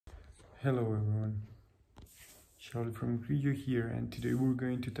Hello everyone, Charlie from Grillo here, and today we're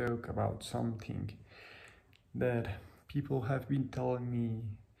going to talk about something that people have been telling me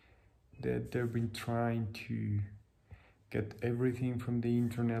that they've been trying to get everything from the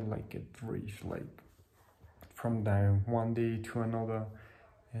internet, like get rich, like from one day to another.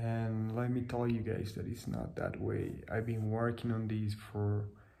 And let me tell you guys that it's not that way. I've been working on this for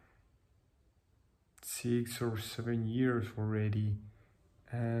 6 or 7 years already,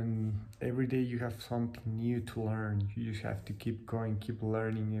 and every day you have something new to learn. You just have to keep going, keep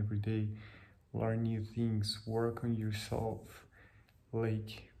learning every day, learn new things, work on yourself,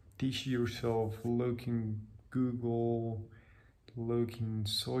 like teach yourself, look in Google, look in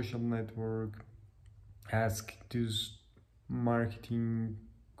social network, ask those marketing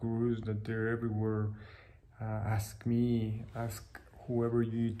gurus that they're everywhere, ask me, ask whoever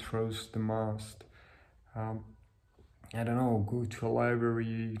you trust the most. I don't know, go to a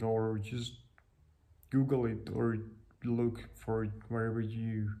library or just Google it or look for it wherever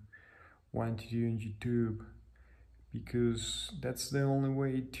you want to do on YouTube, because that's the only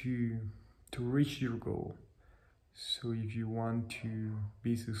way to reach your goal. So if you want to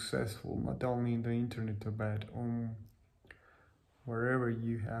be successful, not only in the internet but on wherever,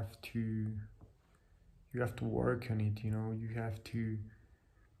 you have to work on it.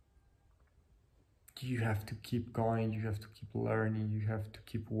 You have to keep going, you have to keep learning, you have to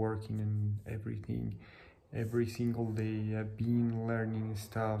keep working on everything. Every single day I've been learning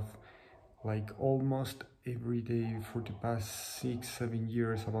stuff, like almost every day for the past 6-7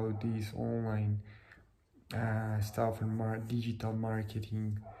 years, about this online stuff and digital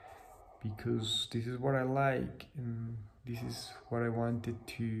marketing, because this is what I like, and this is what I wanted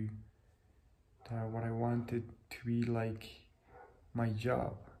to be like my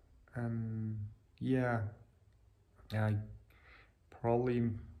job. And yeah, I probably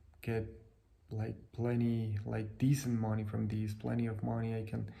get like plenty, like decent money from this, plenty of money. I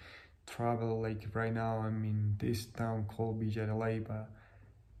can travel, like right now I'm in this town called Villa de Leyva,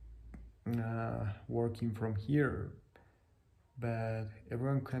 working from here. But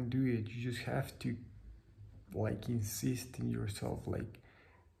everyone can do it. You just have to like insist in yourself, like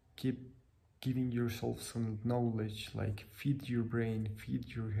keep giving yourself some knowledge, like feed your brain, feed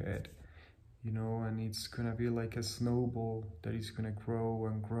your head, and it's gonna be like a snowball that is gonna grow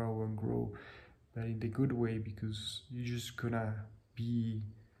and grow and grow, but in the good way, because you're just gonna be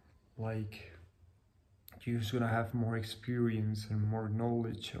like, you're just gonna have more experience and more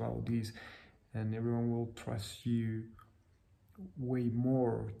knowledge about this, and everyone will trust you way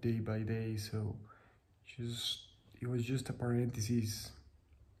more day by day. So it was just a parenthesis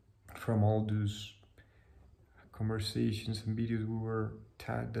from all those conversations and videos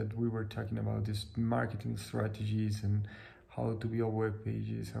that we were talking about, these marketing strategies and how to build web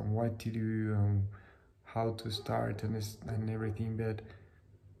pages and what to do and how to start and everything. But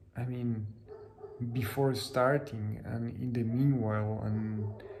I mean, before starting and in the meanwhile, and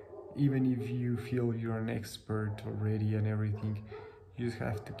even if you feel you're an expert already and everything, you just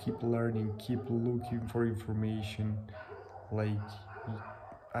have to keep learning, keep looking for information, like,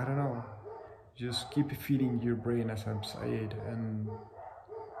 I don't know, just keep feeding your brain, as I'm saying,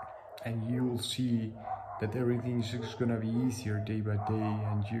 and you will see that everything is just gonna be easier day by day,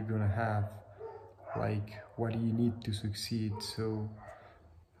 and you're gonna have like what you need to succeed. So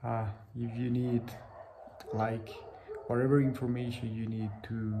if you need like whatever information you need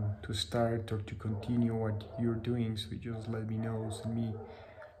to start or to continue what you're doing, so just let me know, send me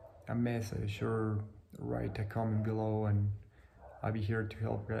a message or write a comment below, and I'll be here to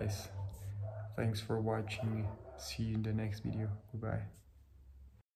help, guys. Thanks for watching. See you in the next video. Goodbye.